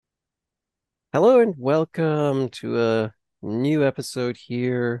Hello and welcome to a new episode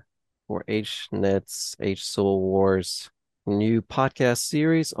here for HNet's H Soul Wars new podcast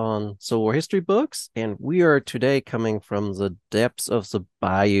series on Soul War history books. And we are today coming from the depths of the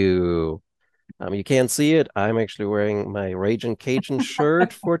bayou. You can't see it. I'm actually wearing my Raging Cajun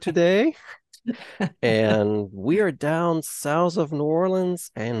shirt for today. And we are down south of New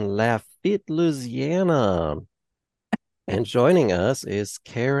Orleans and Lafitte, Louisiana. And joining us is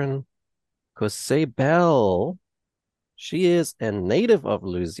Caryn Cossé Bell. She is a native of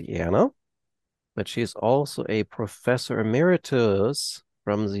Louisiana, but she is also a professor emeritus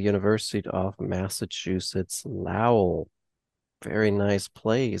from the University of Massachusetts, Lowell. Very nice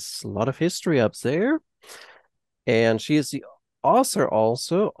place. A lot of history up there. And she is the author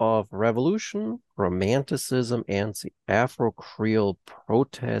also of Revolution, Romanticism, and the Afro-Creole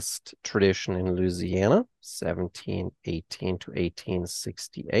protest tradition in Louisiana, 1718 to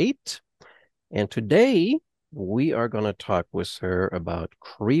 1868. And today we are going to talk with her about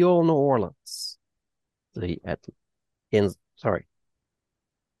Creole New Orleans. The at in sorry.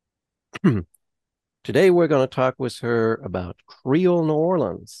 Today we're going to talk with her about Creole New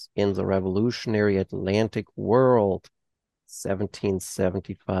Orleans in the revolutionary Atlantic world,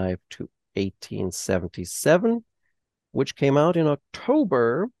 1775 to 1877, which came out in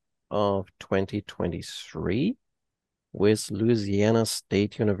October of 2023 with Louisiana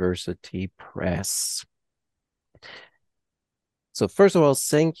State University Press. So first of all,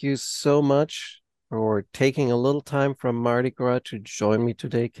 thank you so much for taking a little time from Mardi Gras to join me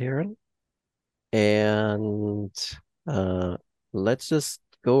today, Caryn. And uh, let's just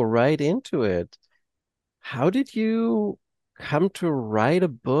go right into it. How did you come to write a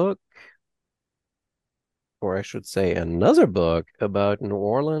book, or I should say another book, about New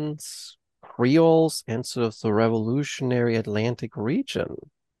Orleans, Creoles, and sort of the revolutionary Atlantic region?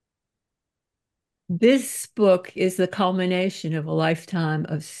 This book is the culmination of a lifetime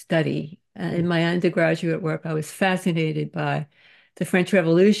of study. In my undergraduate work, I was fascinated by the French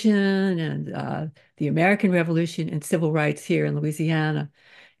Revolution and the American Revolution and civil rights here in Louisiana.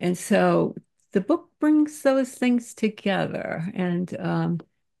 And so the book brings those things together. And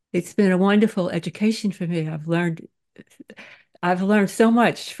it's been a wonderful education for me. I've learned so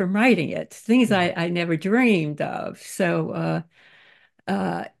much from writing it, things I never dreamed of.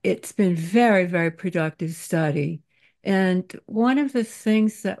 It's been very, very productive study. And one of the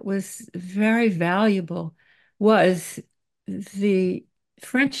things that was very valuable was the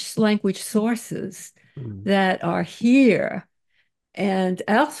French language sources Mm, that are here and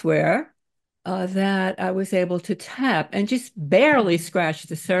elsewhere that I was able to tap and just barely scratch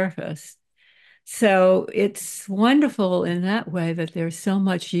the surface. So it's wonderful in that way that there's so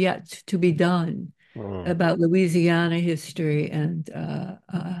much yet to be done mm, about Louisiana history and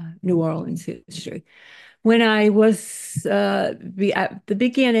New Orleans history. When I was at the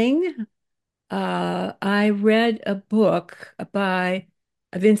beginning, I read a book by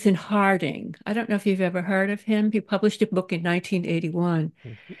Vincent Harding. I don't know if you've ever heard of him. He published a book in 1981.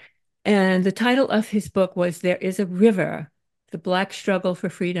 mm, And the title of his book was There is a River, The Black Struggle for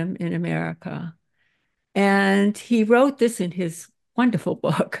Freedom in America. And he wrote this in his wonderful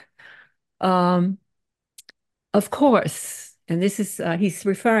book. Um, Of course, and this is he's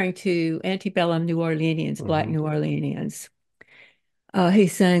referring to antebellum New Orleanians, Black mhm, New Orleanians.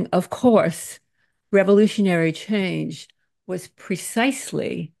 He's saying, of course, revolutionary change was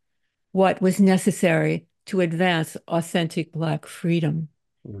precisely what was necessary to advance authentic Black freedom.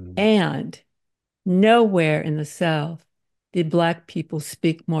 mm, And nowhere in the South did Black people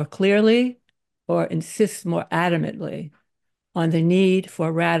speak more clearly or insist more adamantly on the need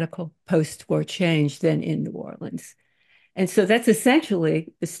for radical post-war change than in New Orleans. And so that's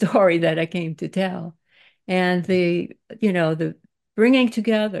essentially the story that I came to tell. And the bringing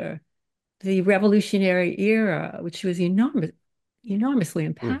together the revolutionary era, which was enormously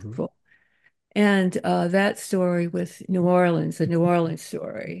mhm, impactful. And that story with New Orleans, the New Orleans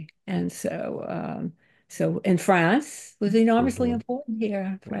story. And and France was enormously mhm. important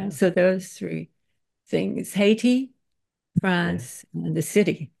here, Yeah, France. So those three things, Haiti, yeah. France, and the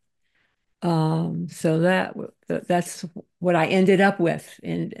city. That's what I ended up with,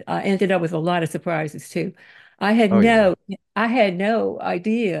 and I ended up with a lot of surprises too. I had Oh yeah. no I had no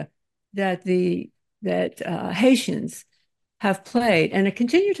idea that the that Haitians have played and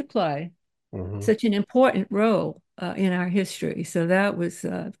continue to play Mhm. such an important role in our history. So that was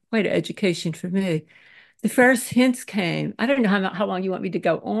quite an education for me. The first hints came. I don't know how long you want me to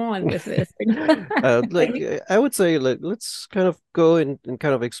go on with this. I would say let's kind of go and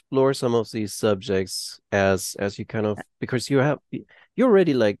kind of explore some of these subjects as you kind of because you're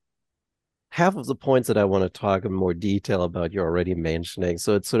already like half of the points that I want to talk in more detail about you're already mentioning.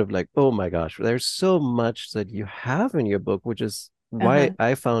 So it's sort of like, oh my gosh, there's so much that you have in your book, which is why Uh-huh.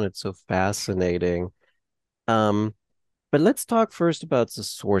 I found it so fascinating. Um, but let's talk first about the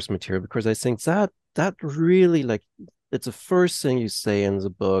source material because I think that really like it's the first thing you say in the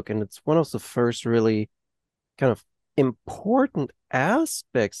book, and it's one of the first really kind of important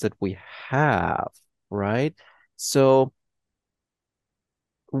aspects that we have, right? So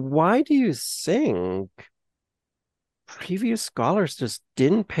why do you think previous scholars just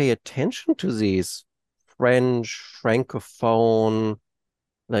didn't pay attention to these French, Francophone,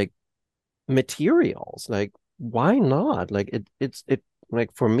 like materials? Like, why not? Like it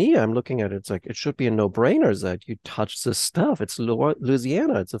like for me, I'm looking at it, it's like it should be a no-brainer that you touch this stuff. It's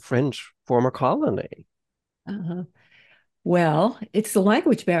Louisiana, it's a French former colony. Uh-huh. Well, it's the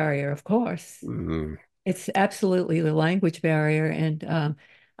language barrier, of course. Mm, It's absolutely the language barrier. And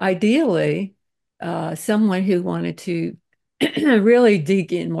ideally, someone who wanted to really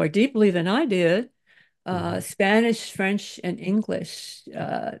dig in more deeply than I did, mm, Spanish, French, and English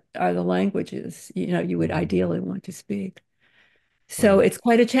are the languages, you would mm, ideally want to speak. So right. it's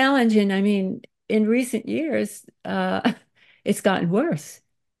quite a challenge. And I mean, in recent years, it's gotten worse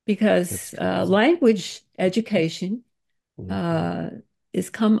That's because crazy. language education Hmm. uh, is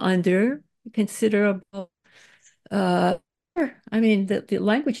come under considerable uh, I mean, the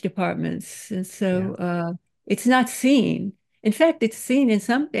language departments. And Yeah, so it's not seen. In fact, it's seen in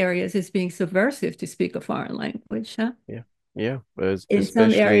some areas as being subversive to speak a foreign language, huh? yeah, yeah. In some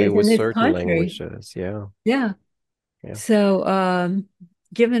Especially areas with in this certain country. languages. Yeah, Yeah. yeah. So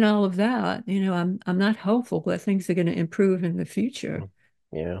given all of that, I'm not hopeful that things are going to improve in the future. Mm,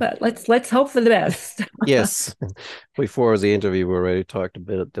 yeah. But let's hope for the best. Yes. Before the interview, we already talked a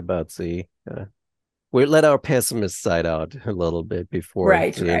bit about the we let our pessimist side out a little bit before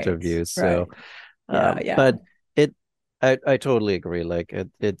Right, the right, interview. So, right. Yeah, yeah. but it, I totally agree. Like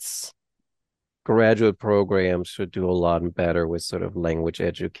it's graduate programs should do a lot better with sort of language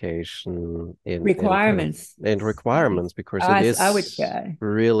education in kind of Requirements. and requirements because it I would is say.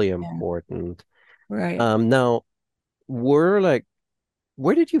 really Yeah, important. right. Now we're like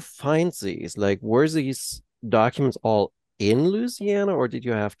where did you find these? Like, were these documents all in Louisiana, or did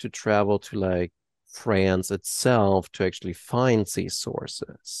you have to travel to like France itself to actually find these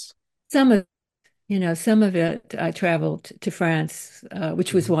sources? Some of, some of it I traveled to France,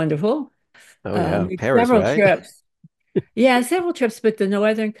 which was Mhm. wonderful. Oh yeah, Made Paris, several right? trips. Yeah, several trips, but the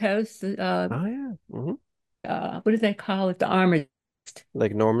northern coast, Oh yeah. what do they call it? The armored.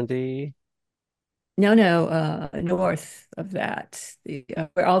 Like Normandy. No, no, north of that,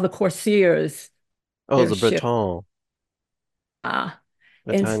 where all the corsairs, Oh, their the ship. Breton, Ah,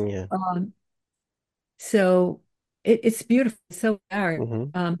 and Bretagne. um, so it's beautiful, so varied.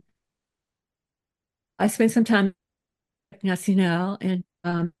 Mm-hmm. I spent some time at Nacional, and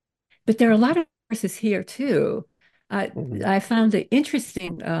but there are a lot of courses here too. I Mm-hmm. I found the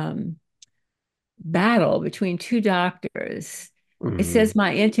interesting battle between two doctors. It Mm-hmm. says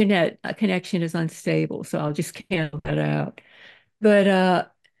my internet connection is unstable, so I'll just cancel that out.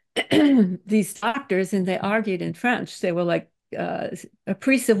 But these doctors, and they argued in French. They were like a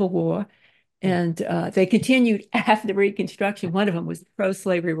pre-Civil War, and they continued after Reconstruction. One of them was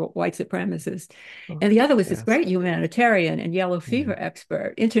pro-slavery white supremacist, Oh, and the other was this yes. great humanitarian and yellow Yeah. fever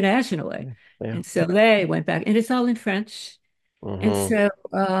expert internationally. Yeah. Yeah. And so they went back, and it's all in French. And Mm-hmm. so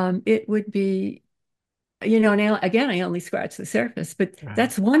it would be, and again, I only scratched the surface, but Right.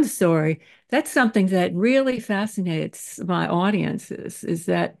 that's one story. That's something that really fascinates my audiences, is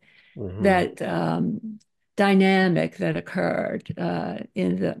Mm-hmm. that dynamic that occurred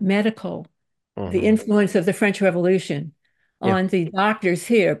in the medical, the Mm-hmm. influence of the French Revolution Yeah. on the doctors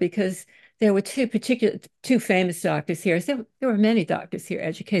here, because there were two famous doctors here. There were many doctors here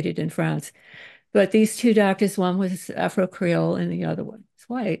educated in France, but these two doctors, one was Afro-Creole and the other one was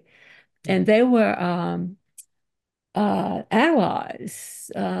white, and they were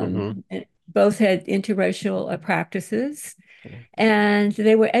allies. Mm-hmm. And both had interracial practices, Yeah. and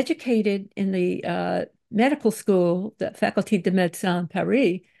they were educated in the medical school, the Faculté de Médecine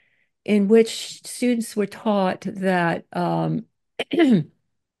Paris, in which students were taught that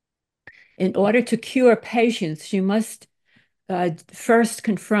in order to cure patients, you must first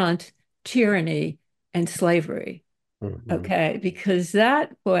confront tyranny and slavery. Mm-hmm. Okay, because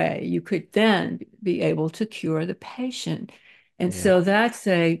that way you could then be able to cure the patient. And Yeah. so that's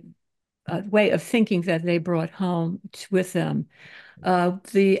a way of thinking that they brought home with them.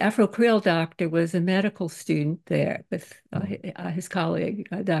 The Afro-Creole doctor was a medical student there with his colleague,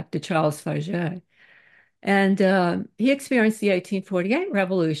 Dr. Charles Farget. And he experienced the 1848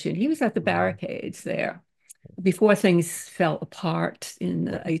 revolution. He was at the Mm, barricades there before things fell apart in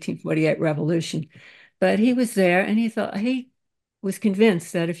yeah. the 1848 revolution. But he was there and he was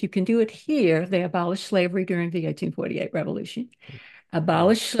convinced that if you can do it here, they abolished slavery during the 1848 revolution, Mm,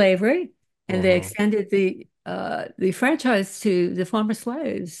 abolished slavery, and they mhm, extended the franchise to the former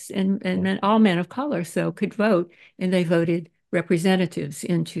slaves and yeah. all men of color so could vote, and they voted representatives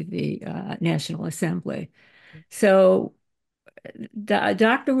into the National Assembly. So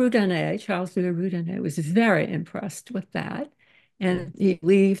Dr. Roudanet, Charles de Roudanet, was very impressed with that, Yeah. and he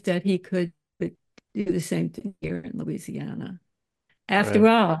believed that he could do the same thing here in Louisiana. After Right.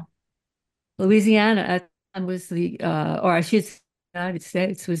 all, Louisiana at the time was or I should say, the United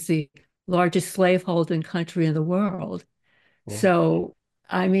States was the largest slaveholding country in the world. Yeah. So,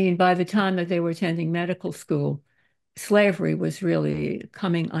 I mean, by the time that they were attending medical school, slavery was really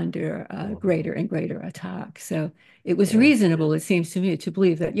coming under Mhm, greater and greater attack. So it was yeah. reasonable, it seems to me, to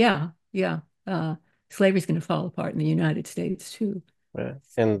believe that, yeah, slavery is going to fall apart in the United States too. Right.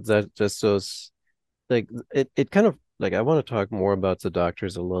 And that just shows like it kind of like I want to talk more about the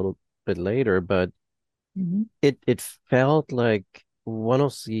doctors a little bit later, but Mhm. it felt like one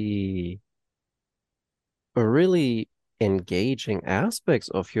of the really engaging aspects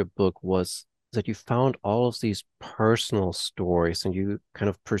of your book was that you found all of these personal stories and you kind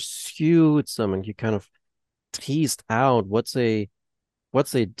of pursued some and you kind of teased out what they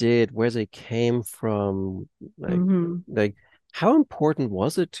did, where they came from, like Hmm. like how important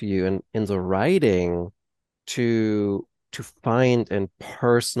was it to you in the writing to find and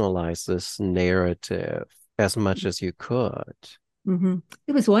personalize this narrative as much as you could? Hmm.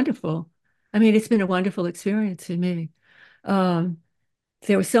 It was wonderful. I mean, it's been a wonderful experience for me. Um,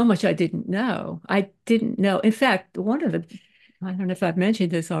 there was so much I didn't know. I didn't know. In fact, I don't know if I've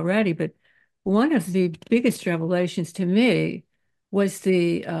mentioned this already, but one of the biggest revelations to me was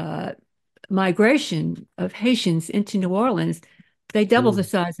the migration of Haitians into New Orleans. They doubled the Mm,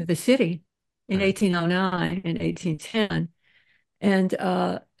 size of the city in right. 1809 and 1810. And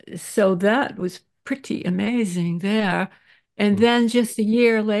so that was pretty amazing there. And Mm, then just a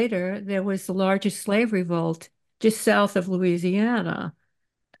year later, there was the largest slave revolt just south of Louisiana.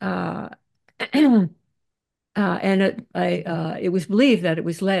 Uh, and it was believed that it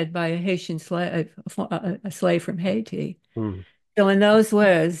was led by a Haitian slave, a slave from Haiti. mm, So in those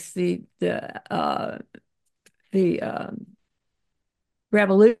words, the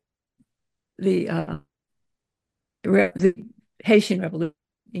revolution, the the Haitian Revolution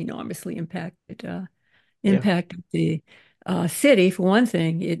enormously yeah, impacted the city. For one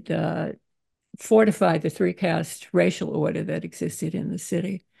thing, it fortified the three caste racial order that existed in the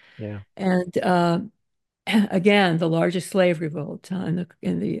city. yeah. And again, the largest slave revolt in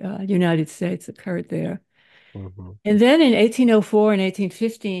the United States occurred there. Hmm. And then in 1804 and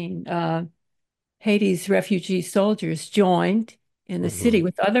 1815, Haiti's refugee soldiers joined in the city Hmm.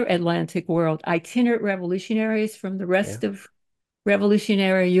 with other Atlantic world itinerant revolutionaries from the Yeah, rest of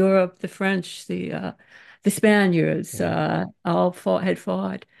revolutionary Europe, the French, the Spaniards, yeah. all had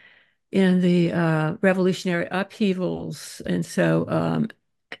fought in the revolutionary upheavals. And so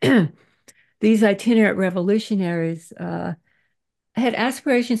these itinerant revolutionaries had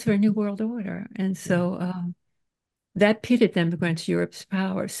aspirations for a new world order. And Yeah. so that pitted them against Europe's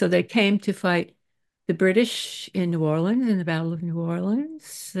power. So they came to fight the British in New Orleans in the Battle of New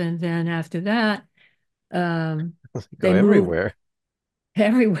Orleans. And then after that, um, Go they moved everywhere.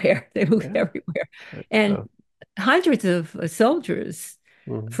 everywhere. They moved Yeah. everywhere. And hundreds of soldiers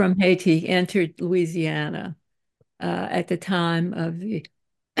Mhm. from Haiti entered Louisiana at the time of the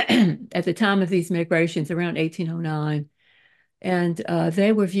at the time of these migrations around 1809. And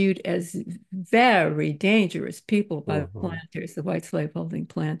they were viewed as very dangerous people by the Mhm. planters, the white slaveholding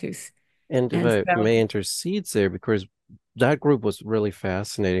planters. And if And I so, may intercede there, because that group was really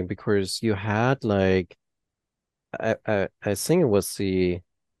fascinating because you had like I think it was the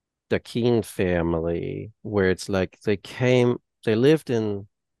Keene family where it's like they lived in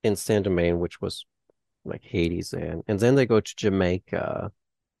Saint Domingue, which was like Haiti's and then they go to Jamaica,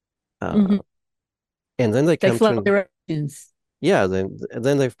 uh, mhm, and then they they come fled to directions. yeah, then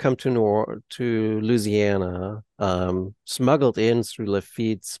they've come to to Louisiana, smuggled in through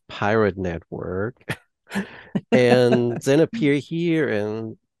Lafitte's pirate network, and then appear here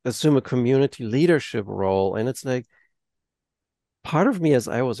and assume a community leadership role. And it's like part of me as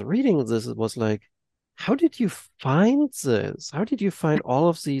I was reading this was like, how did you find this? How did you find all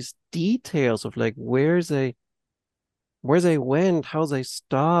of these details of like where they went, how they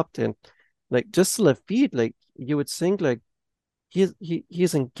stopped, and like just Lafitte, like you would think like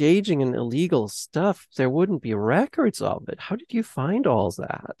he's engaging in illegal stuff. There wouldn't be records of it. How did you find all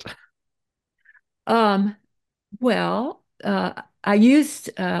that? Um, I used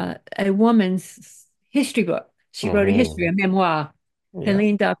a woman's history book. She wrote a history, Hmm. a memoir, Yeah.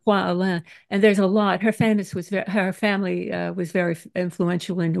 Helene Daquin Alain, and there's a lot. Her family was very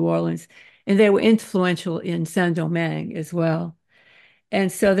influential in New Orleans, and they were influential in Saint-Domingue as well.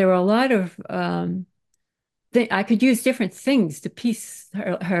 And so there were a lot of I could use different things to piece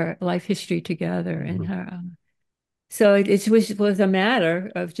her life history together and Hmm. her. So it was a matter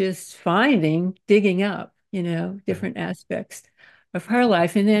of just digging up, Yeah. different aspects of her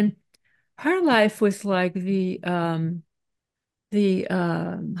life. And then her life was like how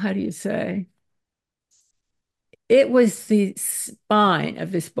do you say? It was the spine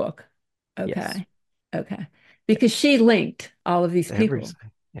of this book. Yes. Okay. Okay. Because she linked all of these people.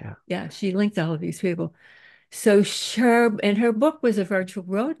 Everything. Yeah. Yeah, she linked all of these people. So her book was a virtual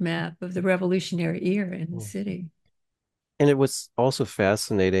roadmap of the Revolutionary era in the Mm. city. And it was also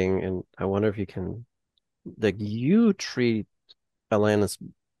fascinating, and I wonder if you can, like, you treat Atlanta's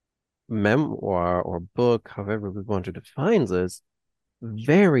memoir or book, however we want to define this,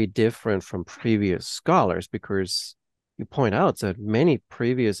 very different from previous scholars because you point out that many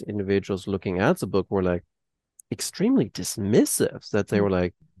previous individuals looking at the book were like extremely dismissive, that they were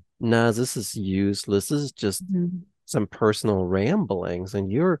like, nah, this is useless. This is just Mhm. some personal ramblings,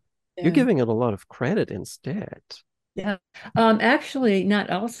 and you're Yeah. giving it a lot of credit instead. Yeah. Actually, not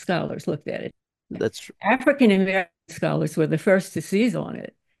all scholars looked at it. That's true. African American scholars were the first to seize on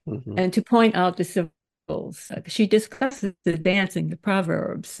it Hmm. and to point out the symbols. She discusses the dancing, the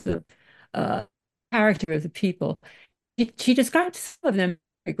proverbs, the uh, character of the people. She describes some of them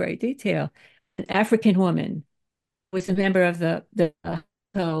in great detail. An African woman was a member of the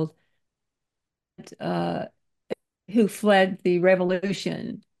household uh, who fled the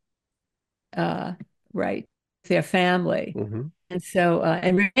revolution, uh, right, their family. Hmm. And so,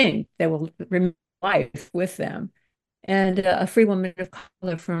 and remain, they will remain life with them. And a free woman of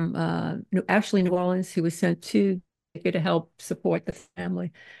color from actually New Orleans who was sent to Jamaica to help support the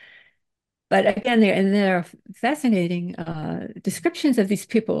family. But again, there are fascinating descriptions of these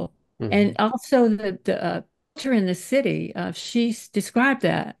people, and Hmm. also the culture in the city. She's described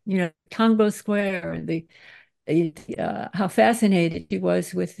that, Congo Square and how fascinated she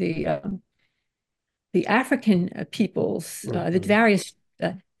was with the African peoples, the Hmm. various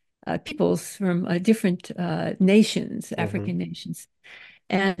peoples from different nations, Hmm. African nations.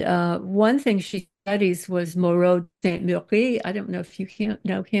 And one thing she studies was Moreau Saint-Méry. I don't know if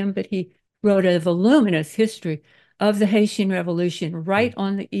know him, but he wrote a voluminous history of the Haitian Revolution right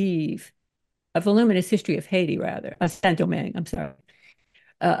on the eve, a voluminous history of Haiti, rather, Saint-Domingue, I'm sorry.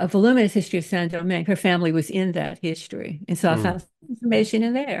 A voluminous history of Saint-Domingue. Her family was in that history. And so I Hmm. found information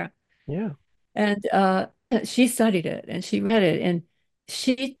in there. Yeah. And she studied it and she read it and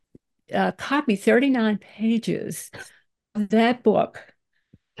she copied 39 pages of that book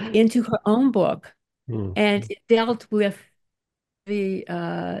into her own book. Hmm. And it dealt with the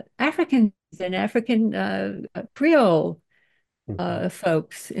Africans and African Creole Hmm.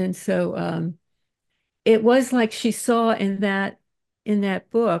 folks. And so it was like she saw in that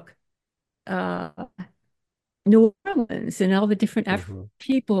book uh, New Orleans and all the different African Hmm.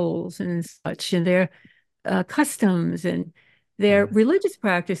 peoples and such, and their customs and their Yeah. religious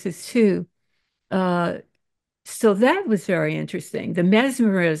practices too. Uh, so that was very interesting. The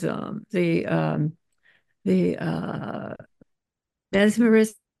mesmerism, the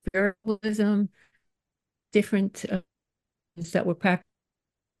mesmerism, spiritualism, different that were practiced,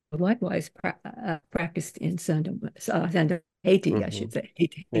 likewise practiced in Haiti, I should Hmm. say,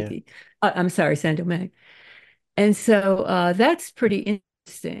 Haiti, Yeah. Haiti. I'm sorry, Saint Domingue. And so that's pretty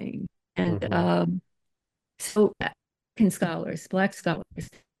interesting. And Hmm. so African scholars, Black scholars,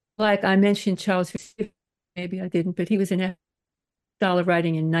 like I mentioned Charles, maybe I didn't, but he was an scholar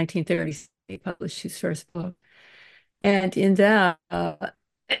writing in 1930. He published his first book. And in that,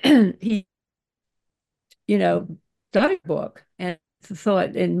 he, you know, got a book and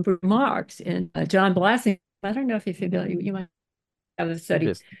thought and remarks. And John Blassing, I don't know if you're familiar, you might have a study.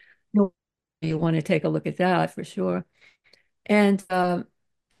 Yes. You want to take a look at that for sure. And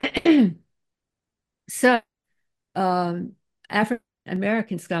so um, African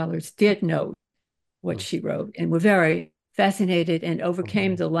American scholars did know what she wrote and were very fascinated and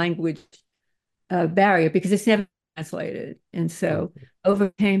overcame Hmm. the language barrier because it's never translated. And so Hmm.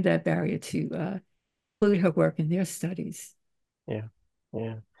 overcame that barrier to include her work in their studies. Yeah.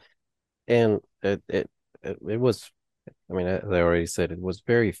 Yeah. And it was, I mean, I already said it was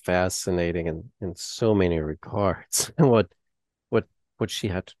very fascinating in so many regards. What what she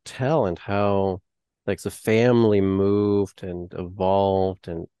had to tell and how like the family moved and evolved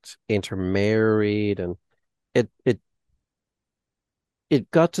and intermarried and it it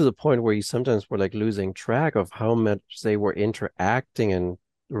got to the point where you sometimes were like losing track of how much they were interacting and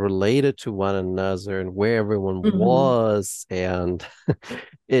related to one another and where everyone Mhm. was and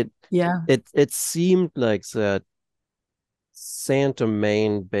it Yeah. it seemed like that Saint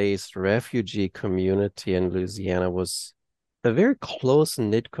Domingue based refugee community in Louisiana was a very Uh, close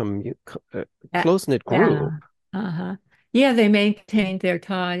knit group. Yeah. Uh-huh. Yeah, they maintained their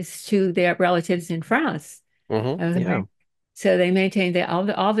ties to their relatives in France. Yeah. Okay. So they maintained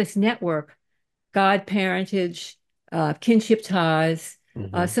all this network, godparentage, kinship ties.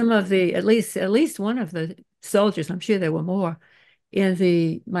 Hmm. Some of the at least one of the soldiers, I'm sure there were more, in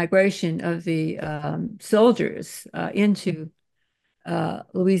the migration of the soldiers into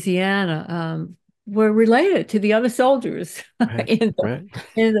Louisiana were related to the other soldiers Right. in the Right.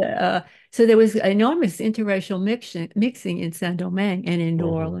 in the so there was enormous interracial mixing in Saint-Domingue and in New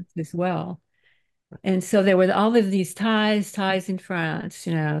Hmm. Orleans as well. And so there were all of these ties in France,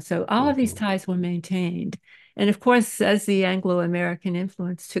 so all of these Hmm. ties were maintained. And of course, as the Anglo-American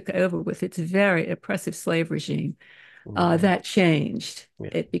influence took over with its very oppressive slave regime, Hmm. that changed.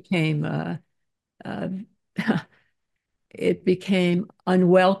 Yeah. Uh, it became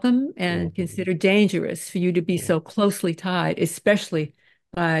unwelcome and Hmm. considered dangerous for you to be Yeah. so closely tied, especially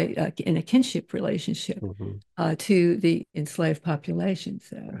in a kinship relationship Hmm. to the enslaved population.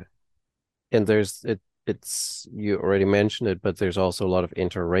 So, Right. And it's you already mentioned it, but there's also a lot of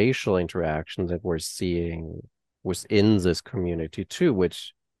interracial interaction that we're seeing within this community too,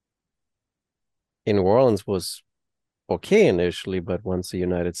 which in New Orleans was okay initially, but once the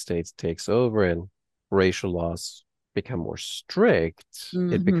United States takes over and racial laws become more strict, it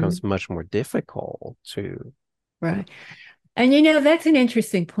mhm, becomes much more difficult to. right. And that's an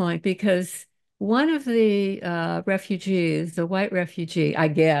interesting point because one of the refugees, the white refugee, I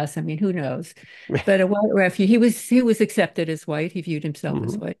guess, I mean, who knows, but a white refugee, he was accepted as white. He viewed himself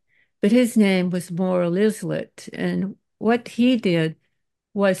as Hmm. white, but his name was Morrill Islet, and what he did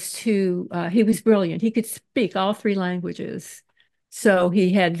he was brilliant. He could speak all three languages. So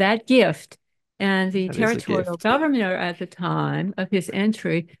he had that gift. And the That is a territorial gift. governor at the time of his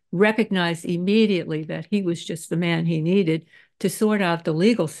entry recognized immediately that he was just the man he needed to sort out the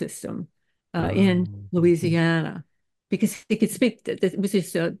legal system in Mhm. Louisiana because he could speak, it was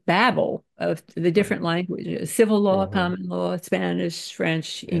just a babble of the Right. different languages, civil law, Hmm. common law, Spanish,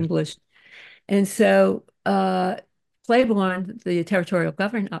 French, Yeah. English. And so Claiborne, the territorial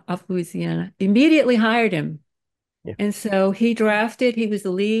governor of Louisiana, immediately hired him. Yeah. And so he was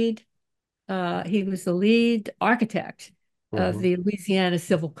the lead architect of Hmm. the Louisiana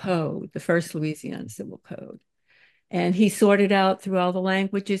Civil Code, the first Louisiana Civil Code. And he sorted out through all the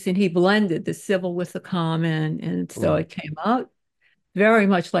languages and he blended the civil with the common. And so Hmm. it came out very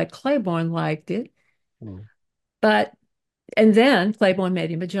much like Claiborne liked it. Hmm. But And then Claiborne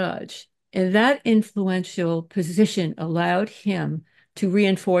made him a judge. And that influential position allowed him to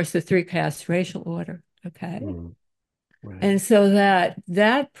reinforce the three-caste racial order. Okay. Hmm. Right. And so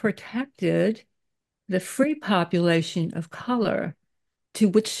that protected the free population of color to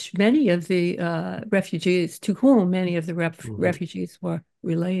which many of the refugees, to whom many of the Hmm. refugees were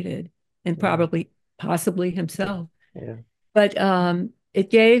related, and Yeah. possibly himself. Yeah. But it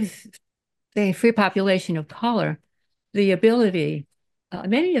gave the free population of color the ability,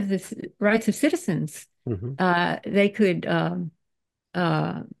 many of the rights of citizens, Hmm. they could uh,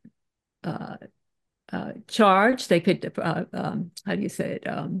 uh, charge, they could, how do you say it?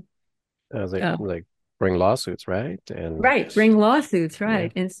 They Uh, like bring lawsuits, right? And right, bring lawsuits, yeah.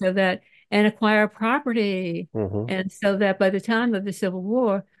 right. And acquire property. Hmm. And so that by the time of the Civil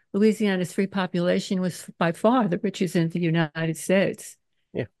War, Louisiana's free population was by far the richest in the United States.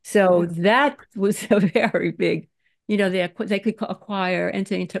 Yeah. So Yeah. that was a very big, they could acquire,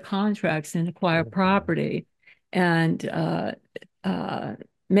 enter into contracts and acquire Hmm. property and uh,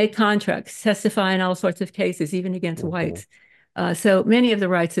 make contracts, testify in all sorts of cases, even against Hmm. whites. So many of the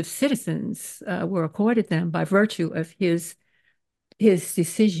rights of citizens were accorded them by virtue of his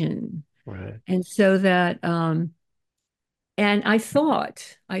decision. Right. And so and I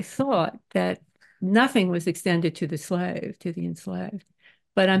thought that nothing was extended to the slave, to the enslaved.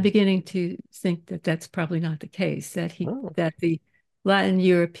 But I'm beginning to think that that's probably not the case, Oh. that the Latin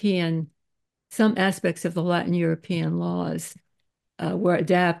European, some aspects of the Latin European laws were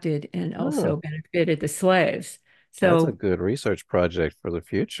adapted and also Oh. benefited the slaves. That's a So good research project for the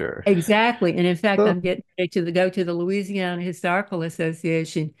future. exactly. And in fact, Huh. I'm getting ready to go to the Louisiana Historical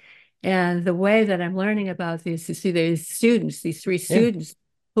Association And the way that I'm learning about this is see these students, these three Yeah. students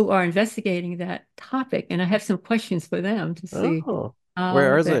who are investigating that topic. And I have some questions for them to see Oh, where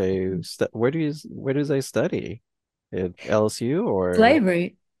how are that they? Where do they study? At LSU or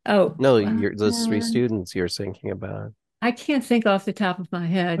slavery. Oh, no, you're those three students you're thinking about. I can't think off the top of my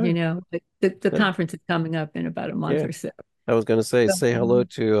head, Oh, the no, conference is coming up in about a month yeah. or so. I was gonna say, So, say hello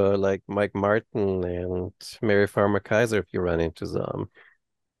to like Mike Martin and Mary Farmer Kaiser if you run into them.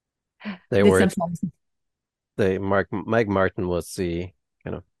 They this were I'm at sorry. Mike Martin was the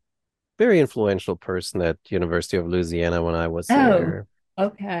kind of very influential person at University of Louisiana when I was Oh, there.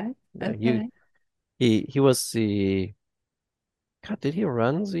 okay. Yeah, Okay. he was the God, did he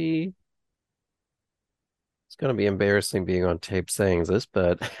run the it's gonna be embarrassing being on tape saying this,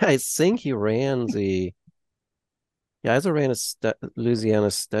 but I think he ran the yeah, either ran a Louisiana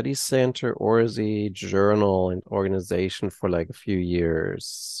Study Center or the journal and organization for like a few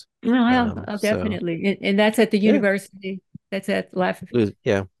years. No, I'll So definitely. And that's at the yeah, university. That's at Life.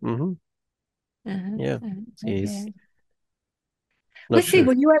 Yeah, yeah. He's Okay. not Let's see. sure.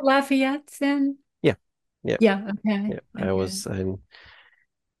 Were you at Lafayette then? Yeah, yeah, Yeah. Okay. yeah. Okay.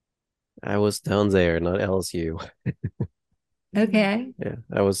 I was down there, not LSU. Okay. Yeah,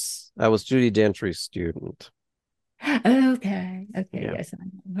 I was Judy Gentry's student. Okay. Okay. Yeah, Yes, I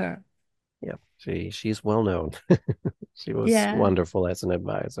know her. yeah. She's well known. She was Yeah. wonderful as an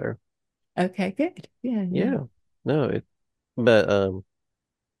advisor. Okay. Good. Yeah. Yeah. Yeah. No, it but I'm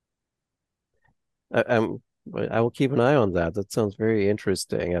I will keep an eye on that. That sounds very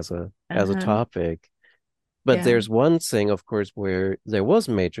interesting as a Uh-huh. topic. But Yeah. there's one thing, of course, where there was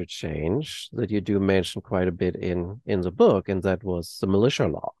major change that you do mention quite a bit in the book, and that was the militia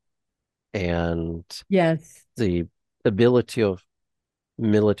law and Yes. the ability of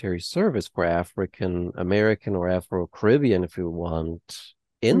military service for African American or Afro Caribbean, if you want,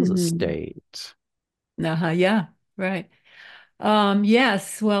 in the Hmm. state. Uh-huh. Yeah. Right.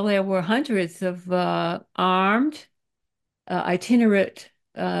 Yes. Well, there were hundreds of armed itinerant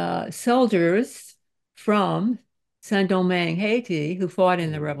soldiers from Saint-Domingue, Haiti, who fought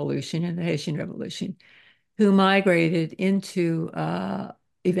in the Mm, revolution, in the Haitian Revolution, who migrated into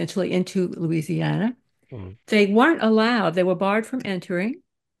eventually into Louisiana. mm, They weren't allowed, they were barred from entering.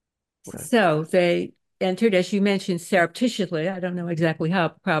 right. So they entered, as you mentioned, surreptitiously. I don't know exactly how,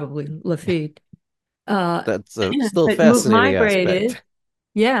 probably Lafitte, uh, That's a still but fascinating migrated. aspect.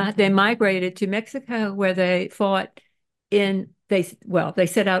 Yeah, they migrated to Mexico where they fought they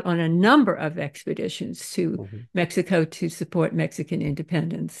set out on a number of expeditions to Mhm. Mexico to support Mexican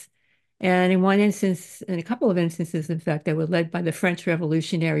independence. And in one instance, in a couple of instances, in fact, they were led by the French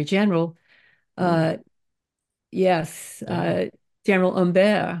Revolutionary General, Mm, uh, yes, yeah, General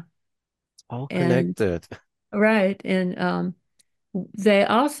Humbert. all And connected. right, and they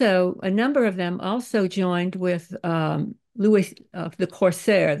also, a number of them also joined with Louis, the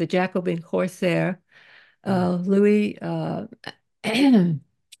Corsair, the Jacobin Corsair, Mm, Louis, oh, I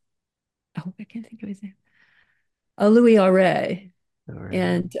can't think of his name, Louis Auret. all right.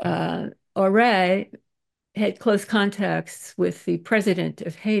 And Auret had close contacts with the president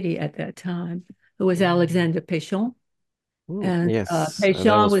of Haiti at that time, who was Mm, Alexander Pétion. And yes, that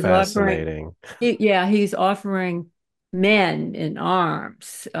Pétion was was offering, fascinating. yeah, he's offering men in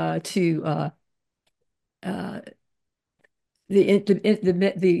arms to uh, the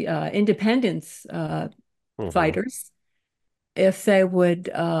independence Hmm. fighters if they would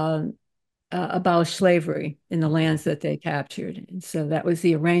abolish slavery in the lands that they captured. And so that was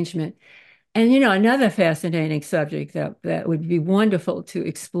the arrangement. And another fascinating subject that would be wonderful to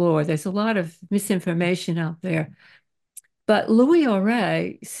explore. There's a lot of misinformation out there, but Louis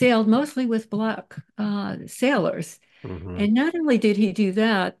Auret sailed mostly with black sailors. Hmm. And not only did he do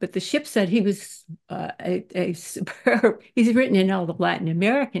that, but the ship said he was a superb. He's written in all the Latin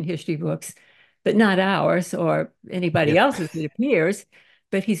American history books, but not ours or Yeah, anybody else's, it appears.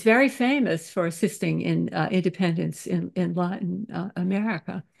 But he's very famous for assisting in independence in Latin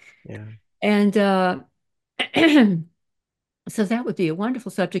America. yeah. And so that would be a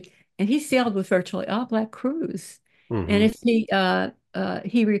wonderful subject. And he sailed with virtually all black crews. And Hmm. if he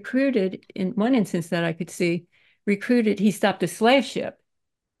recruited, in one instance that I could see, he stopped a slave ship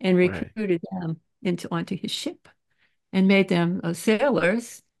and Right. recruited them onto his ship and made them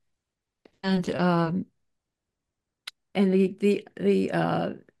sailors. And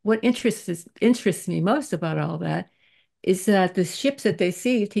what interests me most about all that is that the ships that they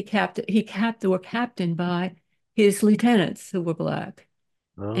seized, were captained by his lieutenants who were black.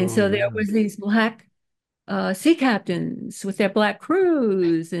 And Oh so there yeah. was these black sea captains with their black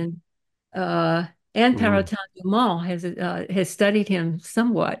crews, and And Mm, Parotin Dumont has studied him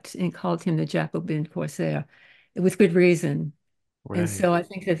somewhat and called him the Jacobin Corsair with good reason. And right, so I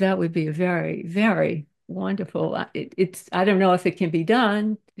think that that would be a very, very wonderful. It's I don't know if it can be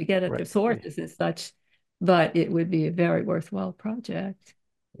done to get at right. the sources and such, but it would be a very worthwhile project.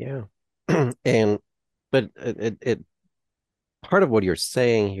 Yeah. And but part of what you're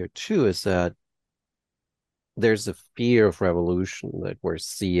saying here too is that there's a fear of revolution that we're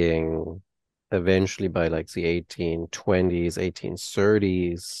seeing eventually by like the 1820s,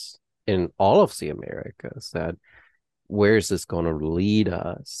 1830s in all of the Americas, that where is this going to lead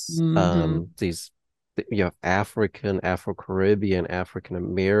us? Hmm. These you have African, Afro-Caribbean, African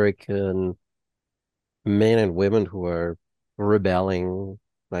American men and women who are rebelling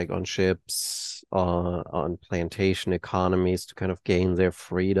like on ships, on plantation economies to kind of gain their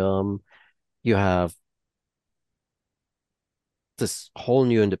freedom. You have this whole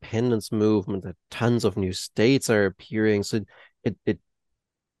new independence movement that tons of new states are appearing. So it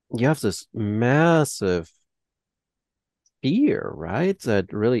you have this massive fear, right?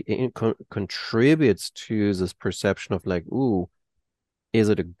 That really contributes to this perception of like, ooh, is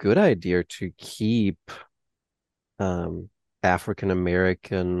it a good idea to keep um African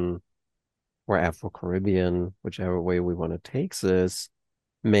American or Afro-Caribbean, whichever way we want to take this,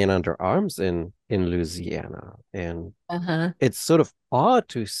 men under arms in Louisiana? And Uh-huh. it's sort of odd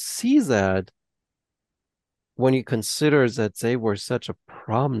to see that when you consider that they were such a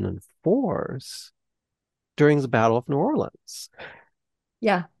prominent force during the Battle of New Orleans.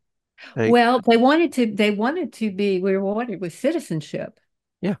 Yeah. Like, Well, they wanted to be rewarded with citizenship,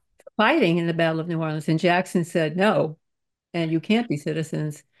 yeah, fighting in the Battle of New Orleans, and Jackson said no, and you can't be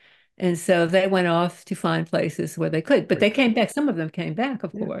citizens. And so they went off to find places where they could. But right. they came back. Some of them came back,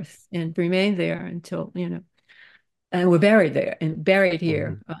 of Yeah. course, and remained there until, and were buried there and buried Hmm.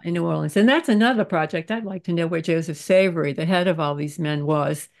 here in New Orleans. And that's another project. I'd like to know where Joseph Savory, the head of all these men,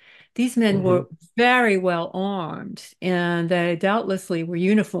 was. These men Hmm. were very well armed, and they doubtlessly were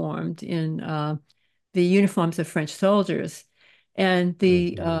uniformed in the uniforms of French soldiers. And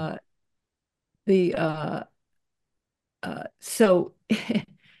Hmm. the so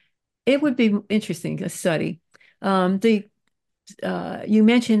it would be interesting to study. The You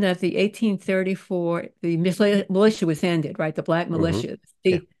mentioned that the 1834, the militia was ended, right? The black Hmm. militia.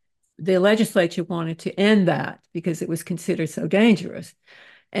 Yeah. The legislature wanted to end that because it was considered so dangerous.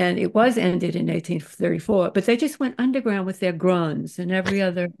 And it was ended in 1834, but they just went underground with their guns and every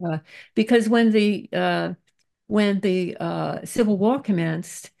other, because when the Civil War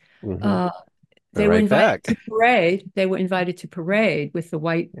commenced, Hmm. uh, They're they were right invited back. to parade. They were invited to parade with the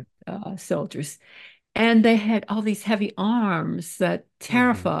white Yeah. soldiers. And they had all these heavy arms that Hmm.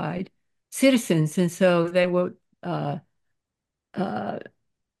 terrified citizens. And so they were uh, uh,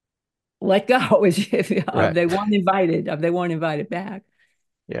 let go Right. they weren't invited back.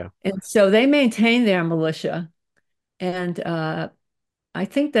 Yeah. And so they maintained their militia. And I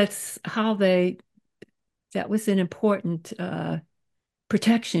think that was an important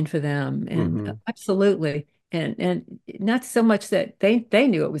protection for them. And Hmm. absolutely. And not so much that they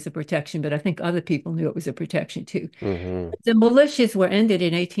knew it was a protection, but I think other people knew it was a protection too. Hmm. The militias were ended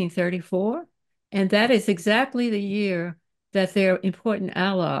in 1834, and that is exactly the year that their important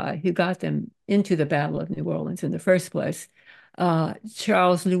ally who got them into the Battle of New Orleans in the first place,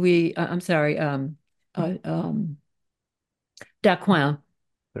 Charles Louis, I'm sorry, uh, um, Daquin,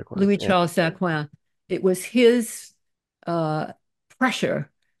 Louis Yeah. Charles Daquin. It was his uh, pressure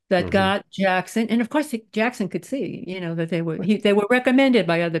that Hmm. got Jackson, and of course Jackson could see, that they were recommended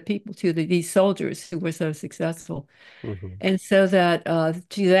by other people to these soldiers who were so successful. Hmm. And so that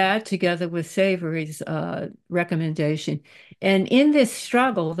together with Savory's recommendation, and in this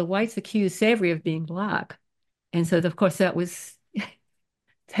struggle, the whites accused Savory of being black, and so of course that was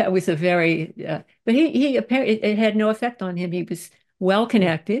a very, but he apparently it had no effect on him. He was well Yeah.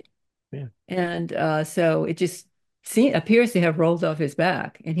 connected, Yeah. and so it just appears to have rolled off his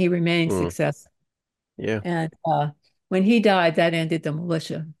back, and he remained Mm. successful. Yeah. And when he died, that ended the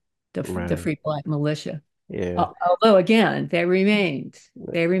militia, the Right. Free Black Militia. Yeah. Although again, they remained,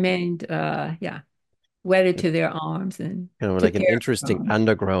 yeah, wedded to their arms and Kind of took like an care of their interesting own.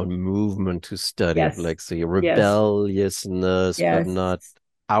 underground movement to study of Yes, like the yes, rebelliousness, but yes, not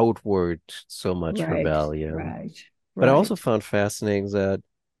outward so much right, rebellion. right, But I also right. found fascinating that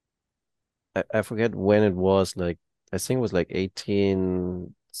I forget when it was, like I think it was like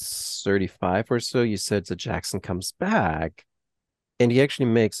 1835 or so. You said that Jackson comes back and he actually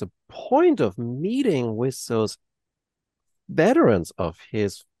makes a point of meeting with those veterans of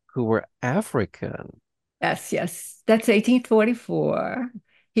his who were African. Yes, yes. That's 1844.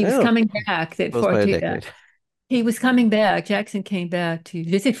 he was Oh, coming back that close for by a to decade. he was coming back. Jackson came back to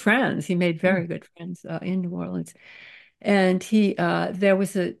visit friends. He made Yeah. very good friends in New Orleans. And he there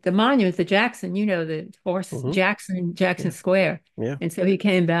was the monument to Jackson, the horse Hmm. Jackson Yeah. Square. Yeah. And so he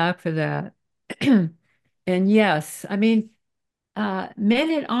came back for that. And yes, I mean,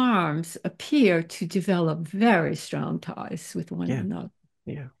 men-at-arms appear to develop very strong ties with one Yeah. another.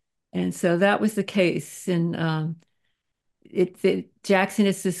 Yeah. And so that was the case. And Jackson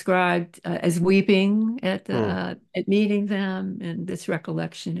is described as weeping Mm. at meeting them and this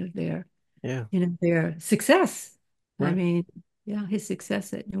recollection of Yeah. their success. I Right. mean, yeah, his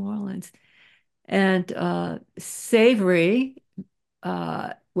success at New Orleans. And Savory,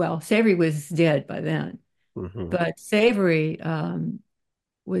 well, Savory was dead by then, Hmm. but Savory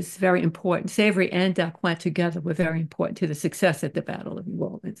was very important. Savory and Daquin together were very important to the success at the Battle of New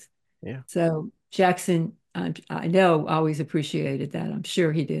Orleans. Yeah. So Jackson, I know, always appreciated that. I'm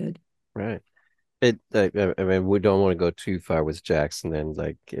sure he did. Right. I mean, we don't want to go too far with Jackson, and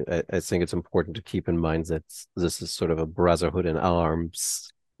like, I think it's important to keep in mind that this is sort of a brotherhood in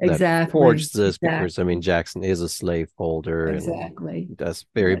arms that Exactly. forged this, because I mean, Exactly. Jackson is a slaveholder and Exactly. does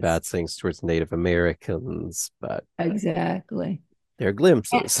very Yes, bad things towards Native Americans, but exactly. they're And,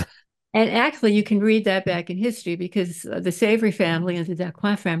 glimpses. and actually, you can read that back in history because the Savory family and the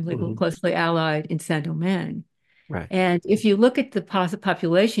Daquin family were Hmm. closely allied in Saint-Domingue. Right. And if you look at the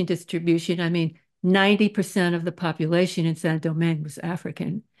population distribution, I mean, 90% of the population in Saint-Domingue was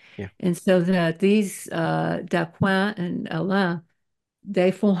African. Yeah. And so that these Daquin and Alain,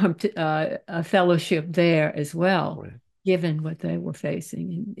 they formed a fellowship there as well, Right. given what they were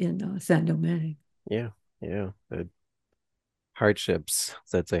facing in Saint-Domingue. Yeah. Yeah. The hardships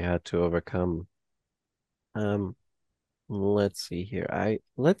that they had to overcome. Um, let's see here. I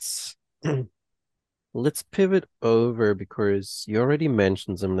let's pivot over because you already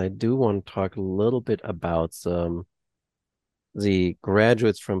mentioned them, and I do want to talk a little bit about the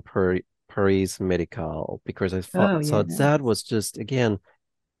graduates from Paris Medical, because I thought Oh, so yeah. that was just again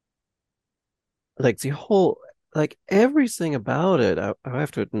like the whole, like everything about it. I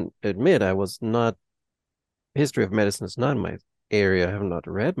have to admit, I was not, history of medicine is not my area. I have not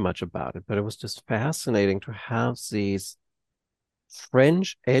read much about it, but it was just fascinating to have these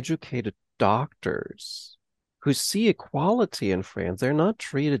French educated doctors who see equality in France. They're not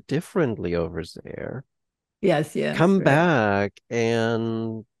treated differently over there. Yes, yes, Come right. back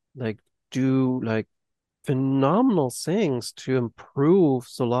and like do like phenomenal things to improve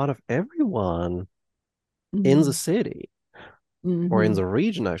the lot of everyone in the Hmm. city, or in Hmm. the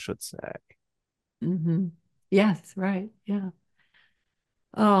region, I should say. Hmm. Yes, right. Yeah.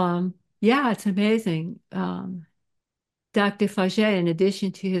 Yeah, it's amazing. Dr. Fauché, in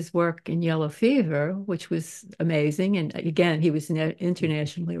addition to his work in yellow fever, which was amazing, and again, he was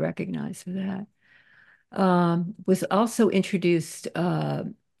internationally recognized for that, was also introduced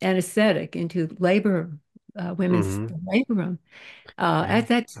anesthetic into women's Mm-hmm. labor room. Yeah, At that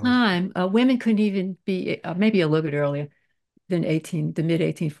that was time, women couldn't even be, maybe a little bit earlier than the mid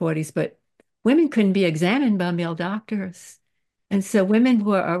 1840s, but women couldn't be examined by male doctors. And so women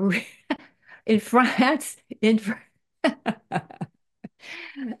were in France, in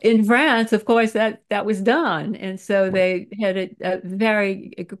France, of course, that was done, and so right. they had a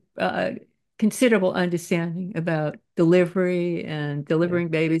very considerable understanding about delivery and Yeah, delivering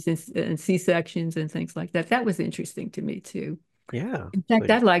babies and C-sections and things like that. That was interesting to me too. yeah. In fact,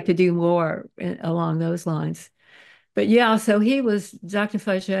 Like, I'd like to do more along those lines. But yeah, so Dr.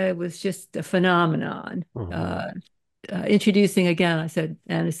 Fauché was just a phenomenon. mm-hmm. Introducing again, I said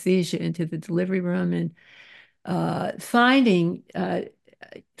anesthesia into the delivery room and finding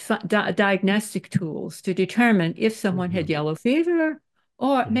diagnostic tools to determine if someone Mm-hmm. had yellow fever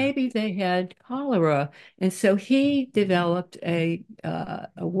or Yeah, maybe they had cholera. And so he developed a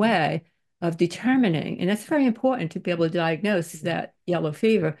way of determining, and that's very important to be able to diagnose that yellow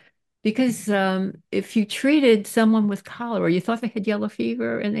fever. Because if you treated someone with cholera, you thought they had yellow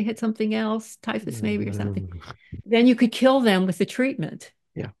fever and they had something else, typhus maybe or something, mm-hmm. then you could kill them with the treatment,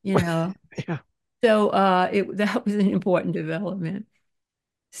 Yeah. you know. Yeah. So that was an important development.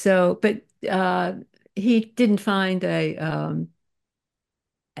 So, but he didn't find the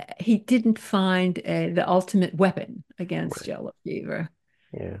ultimate weapon against Right. yellow fever,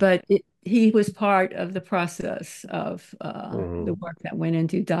 Yeah. but he was part of the process of the Mm-hmm. work that went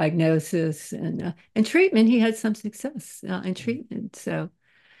into diagnosis and treatment. He had some success in treatment. So,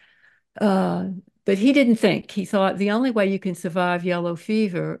 Uh, but he didn't think. He thought the only way you can survive yellow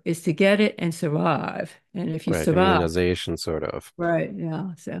fever is to get it and survive. And if you Right, survive, immunization sort of. right,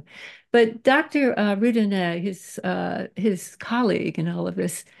 yeah. So, but Dr. Rudinet, his colleague in all of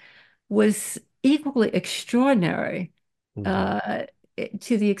this, was equally extraordinary Hmm. uh,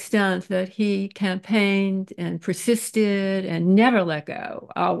 to the extent that he campaigned and persisted and never let go,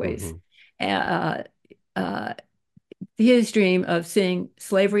 always. Hmm. Uh, uh, his dream of seeing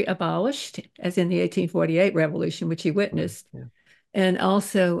slavery abolished, as in the 1848 revolution, which he Right. witnessed, Yeah. and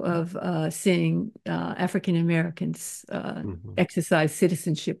also of seeing African Americans Hmm. exercise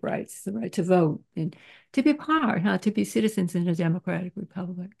citizenship rights, the right to vote and to be part, to be citizens in a democratic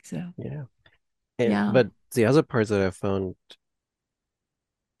republic. So, Yeah. And yeah. but the other parts that I found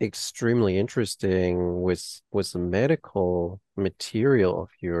extremely interesting with the medical material of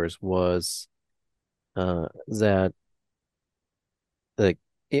yours was that like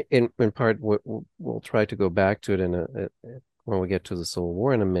in part we'll try to go back to it when we get to the Civil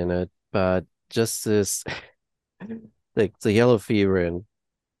War in a minute, but just this like the yellow fever and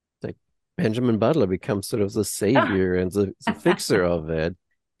like Benjamin Butler becomes sort of the savior and the fixer of it.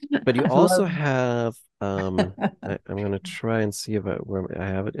 But you I also love have I'm gonna try and see if where I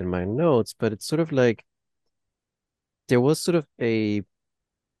have it in my notes, but it's sort of like there was sort of a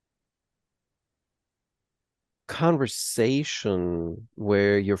conversation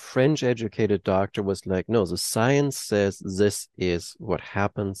where your French educated doctor was like, no, the science says this is what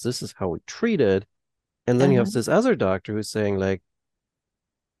happens, this is how we treat it. And then you have uh-huh. this other doctor who's saying, like,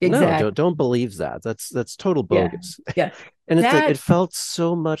 no, Exactly. don't believe that. That's total Yeah. bogus. Yeah. And it's like That, it felt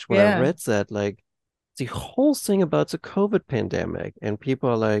so much when I yeah. read that, like the whole thing about the COVID pandemic, and people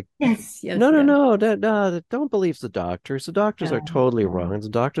are like, Yes, no, yes, no, yes. no, don't believe the doctors. The doctors are Yeah. totally Yeah. wrong. And the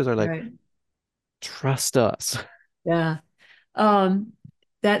doctors are like, Right. trust us. Yeah. Um,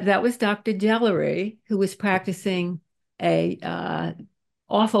 that was Dr. Dellery, who was practicing a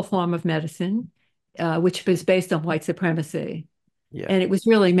awful form of medicine, which was based on white supremacy. Yeah. And it was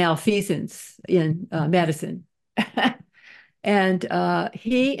really malfeasance in medicine. And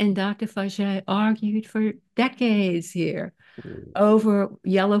he and Dr. Fauché argued for decades here Mm, over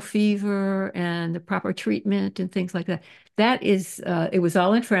yellow fever and the proper treatment and things like that. It was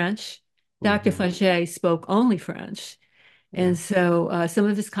all in French. Dr. mhm. Fauché spoke only French. Yeah. And so some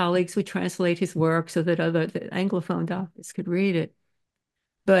of his colleagues would translate his work so that the Anglophone doctors could read it.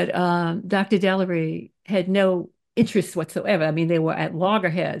 But Dr. Dellery had no interest whatsoever. I mean, they were at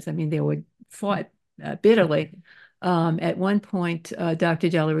loggerheads. I mean, they were fought bitterly. At one point, Dr.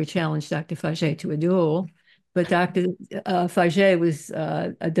 Dellery challenged Dr. Fauché to a duel, but Dr. Fauché was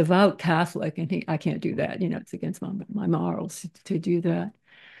a devout Catholic, and I can't do that. It's against my morals to do that.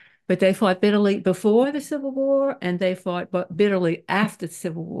 But they fought bitterly before the Civil War, and they fought bitterly after the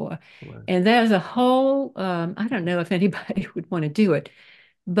Civil War. Right. And there's a whole, I don't know if anybody would want to do it,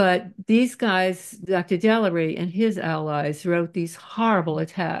 but these guys, Dr. Dellery and his allies, wrote these horrible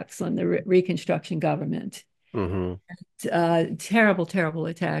attacks on the Reconstruction government. Hmm. Terrible, terrible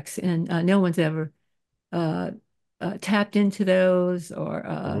attacks. And no one's ever uh, tapped into those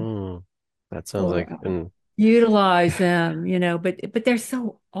Mm. That sounds or like an utilize them, but they're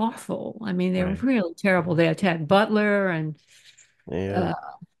so awful. I mean, they're right. really terrible. They attacked Butler and Yeah. uh,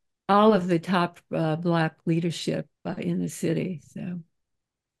 all of the top Black leadership in the city. So,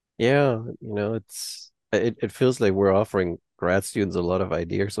 Yeah. It feels like we're offering grad students a lot of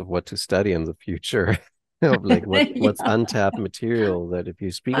ideas of what to study in the future. Of like what's yeah. untapped material that if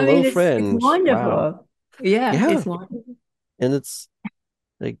you speak a I little mean, it's French, wow. wonderful. Yeah, Yeah. it's wonderful. And it's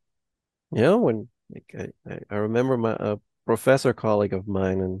like, when like I remember my professor colleague of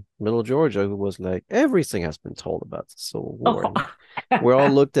mine in Middle Georgia who was like, everything has been told about the Civil War. Oh. And we all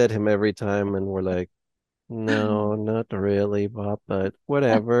looked at him every time and we're like, no, not really, Bob, but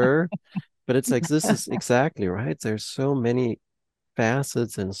whatever. But it's like this is exactly right. There's so many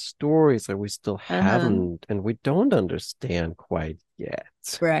facets and stories that we still Uh-huh. haven't and we don't understand quite yet.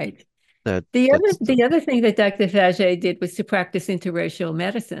 Right. That The other that's the the other thing that Dr. Faget did was to practice interracial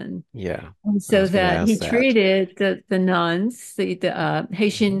medicine. Yeah. And I so was gonna that he ask that. treated the nuns, the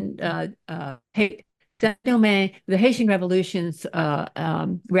Haitian the Haitian Revolution's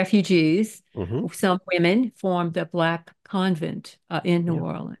refugees. Mm-hmm. Some women formed a Black convent in New Yeah.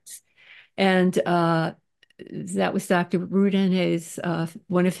 Orleans, and that was Dr. Roudenet's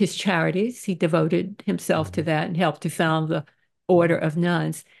one of his charities. He devoted himself to Mm-hmm. that and helped to found the Order of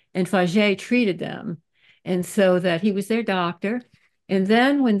Nuns. And Faget treated them, and so that he was their doctor. And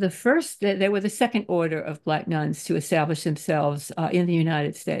then when they were the second order of Black nuns to establish themselves in the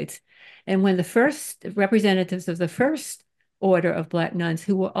United States. And when the first representatives of the first order of Black nuns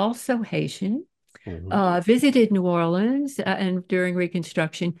who were also Haitian, Hmm. visited New Orleans, and during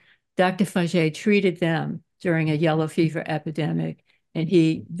Reconstruction, Dr. Fagé treated them during a yellow fever epidemic, and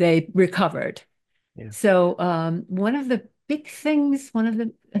they recovered. Yeah. So one of the big things, one of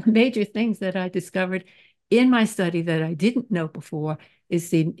the major things that I discovered in my study that I didn't know before is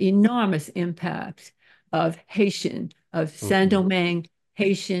the enormous impact of Hmm. Saint-Domingue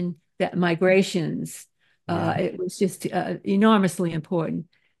Haitian that migrations. Yeah. It was just enormously important.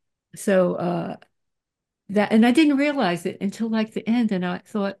 So and I didn't realize it until like the end, and I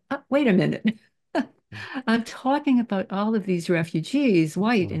thought, oh, wait a minute. I'm talking about all of these refugees,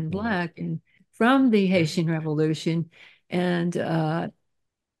 white and Hmm. black, and from the Haitian Revolution. And uh,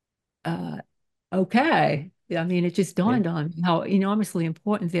 okay, I mean, it just Yeah. dawned on me how enormously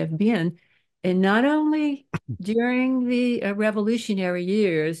important they've been, and not only during the revolutionary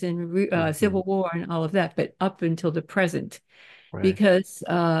years and Hmm. Civil War and all of that, but up until the present. Right. Because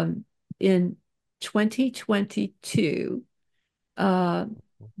in 2022, uh,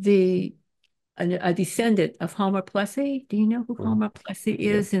 the a descendant of Homer Plessy. Do you know who Mhm. Homer Plessy Yep.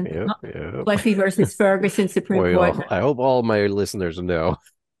 is in the Yep. Yep. Plessy versus Ferguson Supreme Court Well, I hope all my listeners know.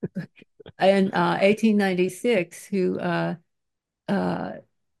 in 1896, who uh,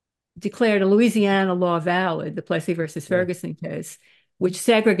 declared a Louisiana law valid, the Plessy versus Yeah. Ferguson case, which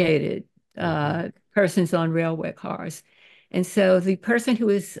segregated Hmm. persons on railway cars. And so the person who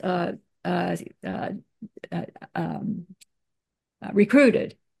was uh, uh, uh, um,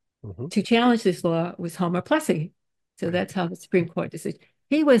 recruited Hmm. to challenge this law was Homer Plessy. So Right. that's how the Supreme Court decision.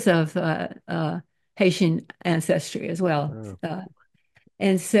 He was of Haitian ancestry as well. Oh.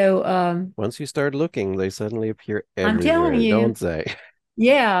 And so Once you start looking, they suddenly appear I'm telling everywhere, you, don't they?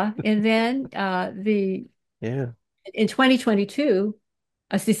 yeah. And then the Yeah. in 2022,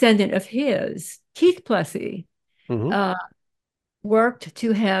 a descendant of his, Keith Plessy, Hmm. uh, worked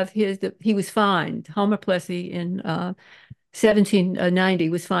to have he was fined. Homer Plessy in 1790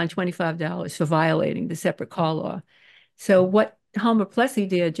 was fined $25 for violating the separate call law. So what Homer Plessy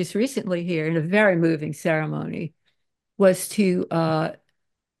did just recently here in a very moving ceremony was to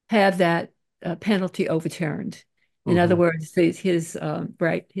have that penalty overturned. In other Hmm. words, his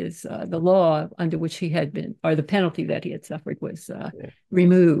the law under which he had been, or the penalty that he had suffered, was Yeah.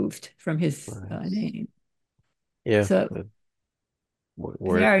 removed from his Nice. name. Yeah. So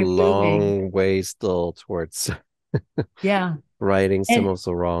We're a very moving. long way still towards Yeah. righting some And of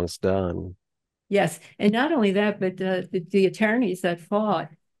the wrongs done. yes, and not only that, but the attorneys that fought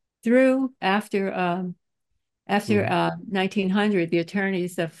through after Hmm. 1900, the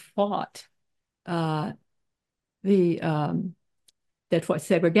attorneys that fought uh, the that fought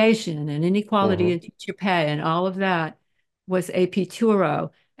segregation and inequality Hmm. in teacher pay and all of that was A.P.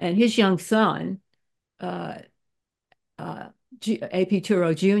 Turo and his young son, uh, uh, A.P.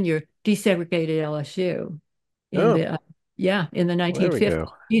 Turo Jr. desegregated LSU in Oh, the yeah, in the well, there we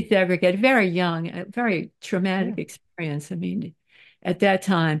go. 1950s. Desegregated, very young, a very Yeah. traumatic experience. I mean, at that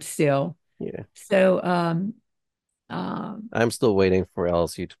time still. Yeah. So um, I'm still waiting for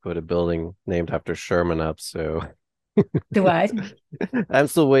LSU to put a building named after Sherman up, so do I? I'm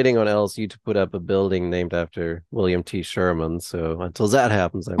still waiting on LSU to put up a building named after William T. Sherman. So until that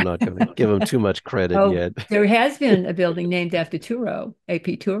happens, I'm not going to give him too much credit Oh, yet. there has been a building named after Turo,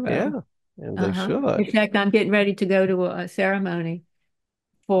 A.P. Turo. Yeah, and they Uh-huh. In should. fact, I'm getting ready to go to a ceremony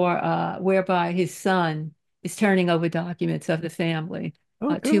for whereby his son is turning over documents of the family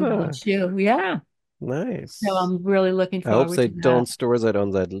Oh, to good. LSU. Yeah. So Nice. I'm really looking I hope forward they to that. don't store that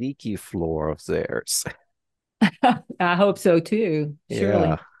on that leaky floor of theirs. I hope so too, Yeah,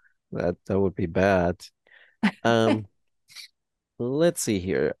 surely. that would be bad. Um, let's see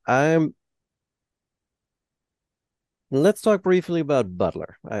here. Let's talk briefly about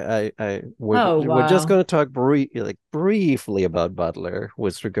Butler. Oh, We're just wow. going to talk briefly about Butler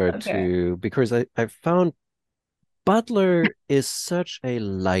with regard Okay. to because I found Butler is such a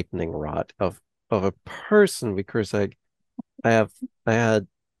lightning rod of a person because I have I had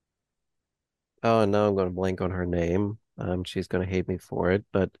oh now I'm going to blank on her name. She's going to hate me for it,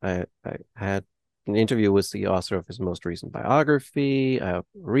 but I had an interview with the author of his most recent biography. I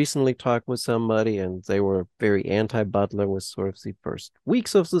recently talked with somebody, and they were very anti-Butler with sort of the first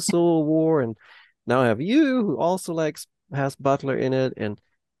weeks of the Civil War, and now I have you who also likes has Butler in it, and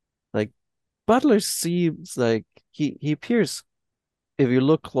like Butler seems like he appears if you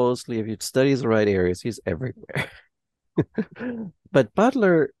look closely, if you study the right areas, he's everywhere. But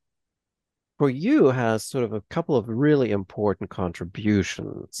Butler for you has sort of a couple of really important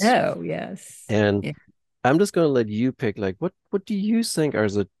contributions. Oh, yes. And Yeah. I'm just going to let you pick like what do you think are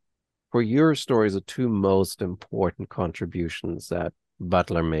the for your stories, the two most important contributions that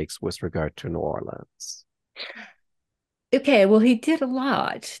Butler makes with regard to New Orleans? Okay, well, he did a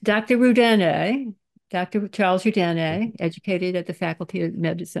lot. Dr. Charles Roudanet, Mhm. educated at the Faculty of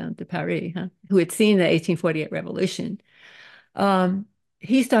Medicine de Paris, huh, who had seen the 1848 revolution, um,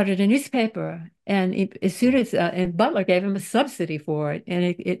 he started a newspaper, and as soon as and Butler gave him a subsidy for it, and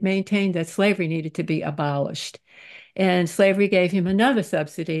it maintained that slavery needed to be abolished. And slavery gave him another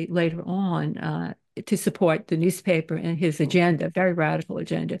subsidy later on to support the newspaper and his agenda, very radical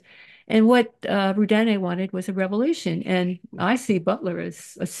agenda. And what Boudinot wanted was a revolution. And I see Butler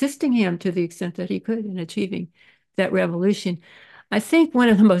as assisting him to the extent that he could in achieving that revolution. I think one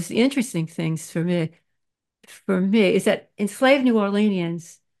of the most interesting things for me is that enslaved New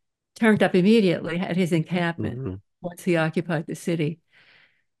Orleanians turned up immediately at his encampment Mhm. once he occupied the city.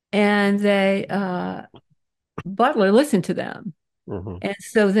 And Butler listened to them. Mhm. And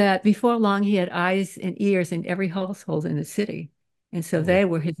so that before long, he had eyes and ears in every household in the city. And so Mhm. they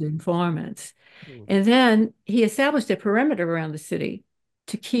were his informants. Mhm. And then he established a perimeter around the city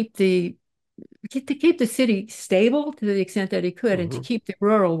to keep the city stable to the extent that he could, and to Mhm. keep the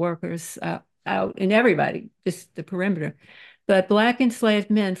rural workers out and everybody, just the perimeter. But black enslaved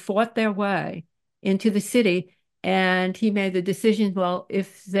men fought their way into the city, and he made the decision, well,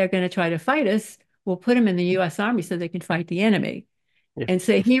 if they're going to try to fight us, we'll put them in the U.S. Army so they can fight the enemy. Yeah. And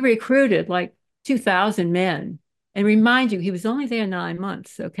so he recruited like 2,000 men. And remind you, he was only there 9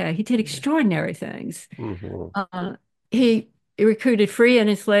 months. Okay. He did Yeah. extraordinary things. Mhm. Uh, he recruited free and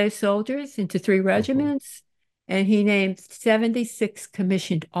enslaved soldiers into three Mhm. regiments, and he named 76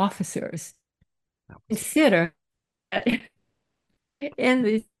 commissioned officers. That was Consider that in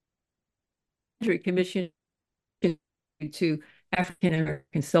the commission to African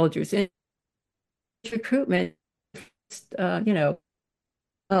American soldiers. And recruitment, uh, you know,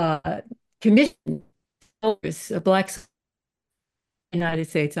 uh, commissioned soldiers, black United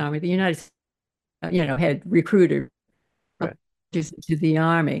States Army. The United States, had recruited right. to the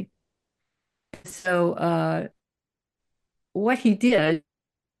army. So what he did,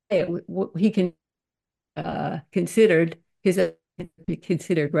 what he considered his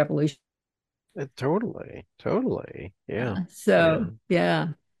considered revolution. Totally. Totally. Yeah. Yeah. So yeah.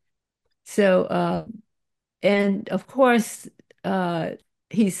 So and of course uh,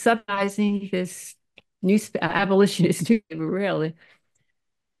 he's subsidizing this abolitionist newspaper, really.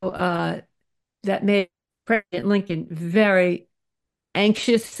 Uh, that made President Lincoln very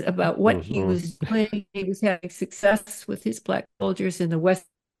anxious about what he Mhm. was doing. He was having success with his black soldiers in the west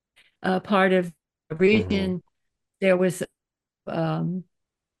part of the Mhm. region. There was um,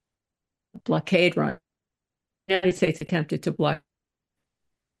 a blockade run. The United States attempted to block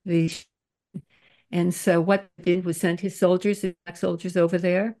the, and so what they did was send his soldiers, his black soldiers, over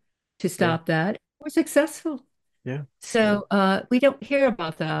there to Yeah. stop that. Were successful. Yeah. Yeah. So we don't hear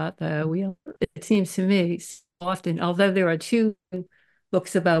about that, though. It seems to me, often, although there are two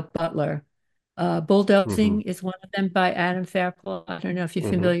books about Butler. Mhm. Bulldozing is one of them by Adam Fairclough. I don't know if you're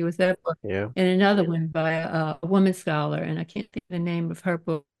Mhm. familiar with that book. Yeah. And another one by a woman scholar, and I can't think of the name of her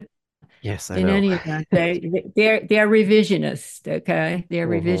book. Yes, I In know. any event, they're revisionist, okay? They're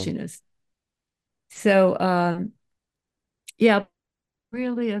Mhm. revisionist. So yeah,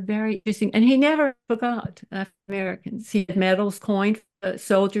 really a very interesting, and he never forgot African Americans. He had medals coined for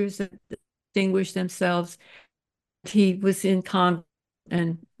soldiers that distinguished themselves. He was in Congress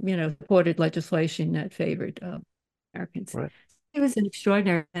and supported legislation that favored Americans. Right. He was an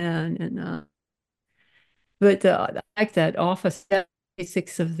extraordinary man, and but I like that office.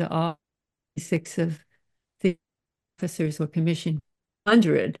 76 of the 6 of the officers were commissioned.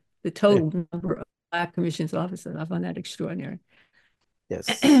 100, the Yeah. total number of black commissions officers. I found that extraordinary.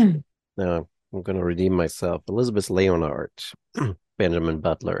 Yes. Now I'm going to redeem myself. Elizabeth Leonard, Benjamin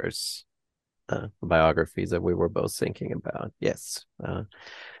Butler's biographies that we were both thinking about. Yes.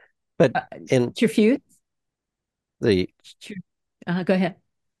 But Uh, in Tribute. the Go ahead.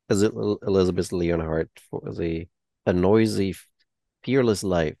 Elizabeth Leonhardt for the A Noisy, Fearless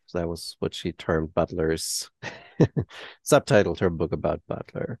Life. That was what she termed Butler's subtitled her book about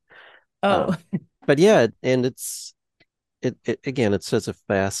Butler. Oh, Um, but yeah, and it again, it's such a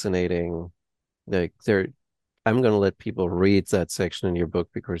fascinating like there. I'm going to let people read that section in your book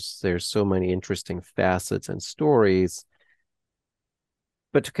because there's so many interesting facets and stories.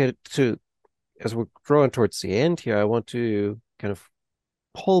 But to get to as we're drawing towards the end here, I want to kind of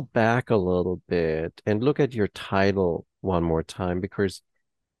pull back a little bit and look at your title one more time because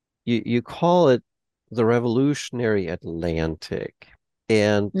you call it the Revolutionary Atlantic.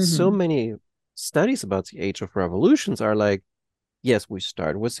 And so hmm many studies about the age of revolutions are like, yes, we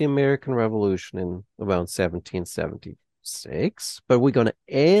start with the American Revolution in around 1776, but we're going to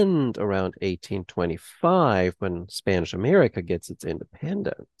end around 1825 when Spanish America gets its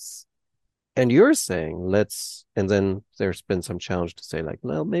independence. And you're saying and then there's been some challenge to say, like,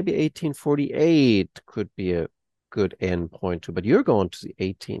 well, maybe 1848 could be a good end point too, but you're going to the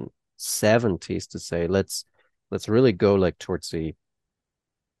 1870s to say, let's really go like towards the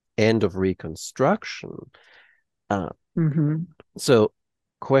end of Reconstruction. Uh, Hmm. so,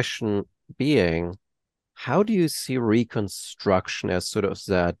 question being, how do you see Reconstruction as sort of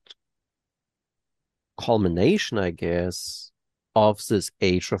that culmination, I guess, of this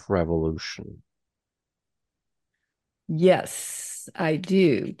age of revolution? Yes, I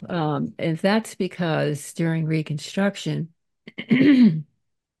do. And that's because during Reconstruction,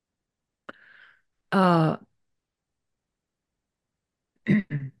 uh,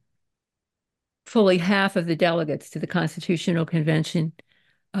 fully half of the delegates to the Constitutional Convention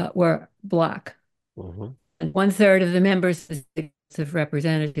were Black, Mm-hmm, and one-third of the members of the House of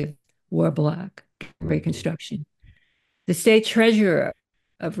Representatives were Black in mm-hmm, Reconstruction. The state treasurer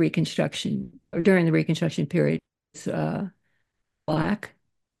of Reconstruction, or during the Reconstruction period, was Black.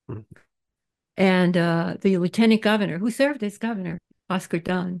 And the lieutenant governor, who served as governor, Oscar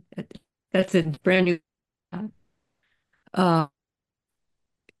Dunn, that's a brand new, uh,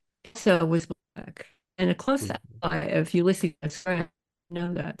 so was Black. And a close mm-hmm, ally of Ulysses S. Grant,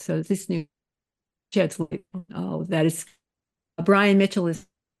 know that. So this new sheds light on all of that. Is Brian Mitchell is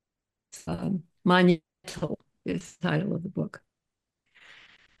Monumental is the title of the book.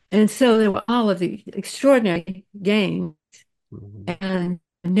 And so there were all of the extraordinary gains, mm-hmm, and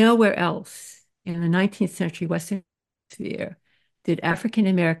nowhere else in the 19th century Western sphere did African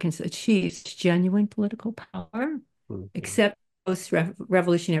Americans achieve genuine political power, mm-hmm. except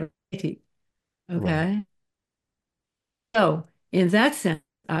post-revolutionary Haiti. Right. Okay. So, in that sense,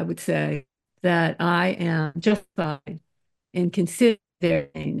 I would say that I am justified in considering their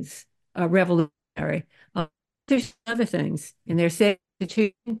things revolutionary. Uh, there's other things in their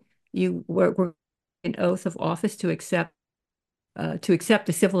constitution. You were an oath of office to accept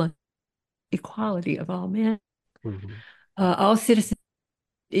the civil equality of all men, Mm-hmm, all citizens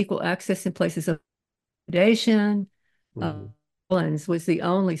equal access in places of accommodation. Uh, mm-hmm, Orleans was the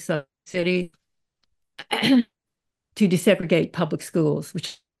only city to desegregate public schools,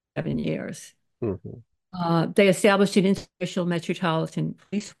 which 7 years. mm-hmm, They established an interracial metropolitan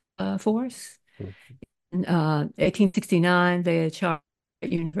police force. In 1869, they had chartered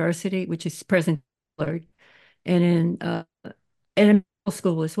university, which is present, and in a middle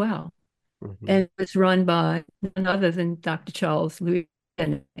school as well. mm-hmm, And it was run by none other than Dr. Charles Louis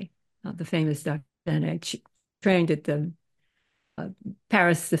Benet, the famous Dr. Benet, trained at the uh,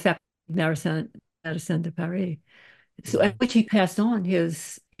 Paris, the Faculté de Médecine de Paris. So, mm-hmm, at which he passed on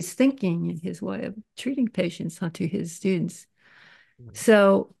his thinking and his way of treating patients onto his students.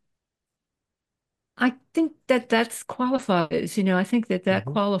 So, I think that that's qualifies. I think that that mm-hmm,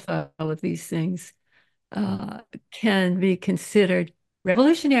 qualifies all of these things can be considered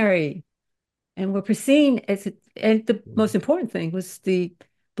revolutionary. And were seen as, and the most important thing was the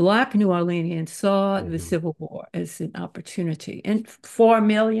Black New Orleanians saw the mm-hmm, Civil War as an opportunity. And 4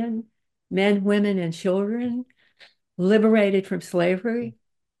 million men, women, and children liberated from slavery.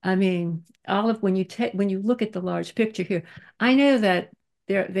 I mean, when you look at the large picture here, I know that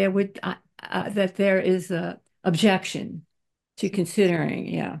there is a objection to considering,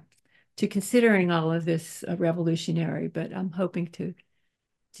 yeah, to considering all of this revolutionary, but I'm hoping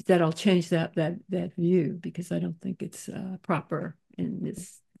that I'll change that view because I don't think it's proper in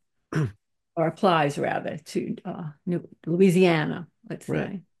this, or applies rather to Louisiana, let's Right.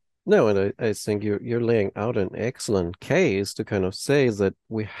 say. No, and I think you're laying out an excellent case to kind of say that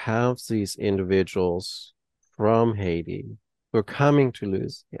we have these individuals from Haiti who are coming to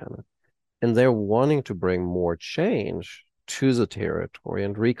Louisiana and they're wanting to bring more change to the territory.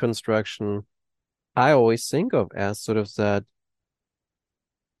 And Reconstruction, I always think of as sort of that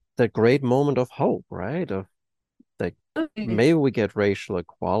great moment of hope, right? Of like Okay. maybe we get racial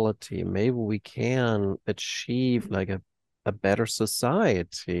equality, maybe we can achieve like a better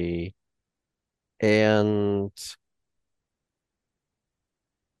society. And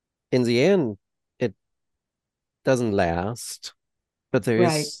in the end, it doesn't last, but there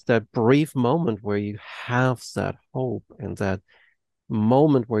Right. is that brief moment where you have that hope and that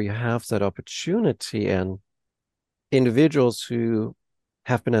moment where you have that opportunity. And individuals who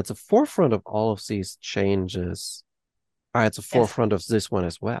have been at the forefront of all of these changes are at the Yes. forefront of this one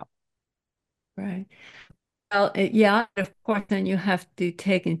as well. Right. Well, yeah, of course, then you have to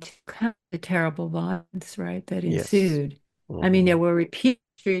take into account the terrible violence, right, that Yes. ensued. I mean, there Hmm. were repeat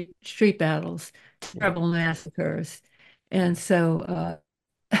street battles, Yeah. terrible massacres. Yeah. And so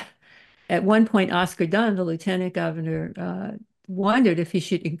at one point, Oscar Dunn, the lieutenant governor, wondered if he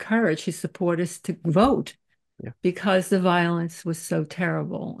should encourage his supporters to vote Yeah. because the violence was so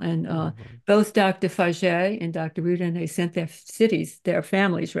terrible. And Hmm. both Dr. Fagé and Dr. Boudinot sent their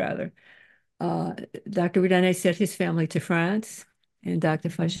families rather. Uh, Dr. Boudinot sent his family to France, and Dr.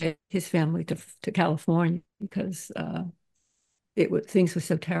 Fagé his family to California because things were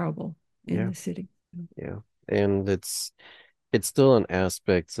so terrible in Yeah. the city. Yeah. And it's still an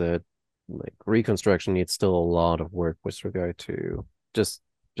aspect that like reconstruction needs still a lot of work with regard to just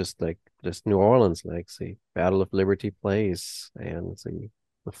just New Orleans, like the Battle of Liberty Place and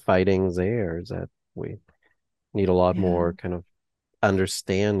the fightings there is that we need a lot Yeah. more kind of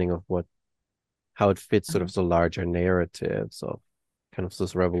understanding of what how it fits sort Uh, of the larger narratives of kind of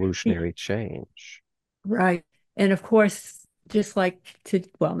this revolutionary change. Right. And of course, just like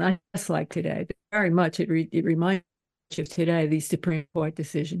well, not just like today, but very much it reminds me of today, these Supreme Court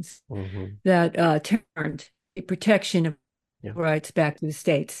decisions Hmm. that turned the protection of Yeah. rights back to the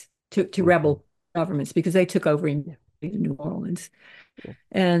states, to Hmm. rebel governments, because they took over in Yeah. New Orleans. Yeah.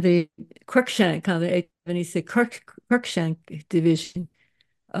 And the Cruikshank, the 876 Cruikshank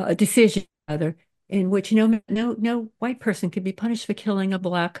decision, rather, in which no white person could be punished for killing a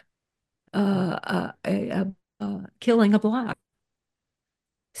black killing a black.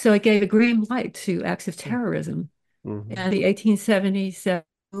 So it gave a green light to acts of Yeah. terrorism. Hmm. And the 1877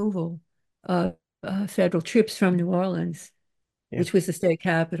 removal of federal troops from New Orleans, Yeah. which was the state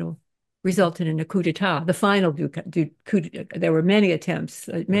capital, resulted in a coup d'etat. The final there were many attempts,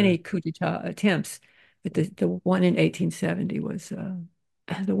 Right. many coup d'etat attempts, but the one in 1870 was the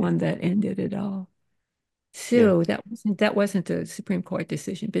Yeah. one that ended it all. Yeah. So that wasn't a Supreme Court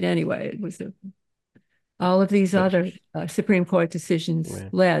decision, but anyway, it was all of these But other Supreme Court decisions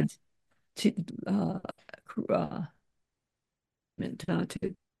right. led to uh, uh,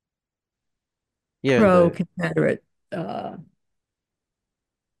 to Yeah, and pro-Confederate uh,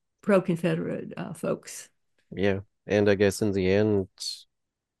 pro-Confederate folks. yeah, and I guess in the end,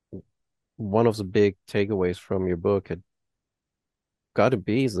 one of the big takeaways from your book had got to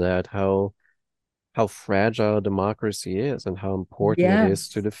be that how fragile democracy is and how important it is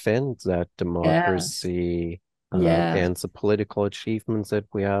to Yes, defend that yes, democracy yes, and the political achievements that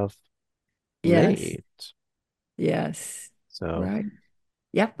we have yes, made. yes. So, Right.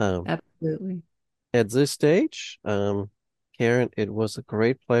 Yep, um, absolutely. at this stage, Caryn, it was a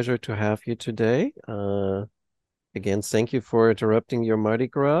great pleasure to have you today. Again, thank you for interrupting your Mardi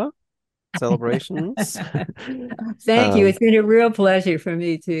Gras celebrations. Thank you. um, It's been a real pleasure for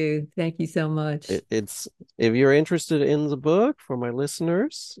me too. Thank you so much. it's if you're interested in the book for my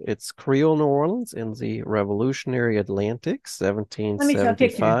listeners, it's Creole New Orleans in the Revolutionary Atlantic, Let me show a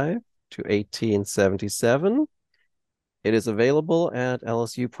picture. 1775 to 1877. It is available at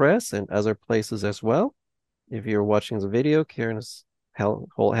LSU Press and other places as well. If you're watching the video, Caryn has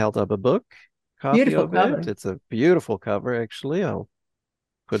held up a book copy Beautiful of it. cover. It's a beautiful cover, actually. I'll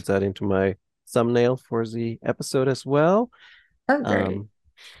put that into my thumbnail for the episode as well. Oh, great. Um,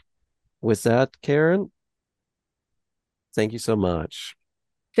 with that, Caryn, thank you so much.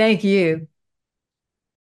 Thank you.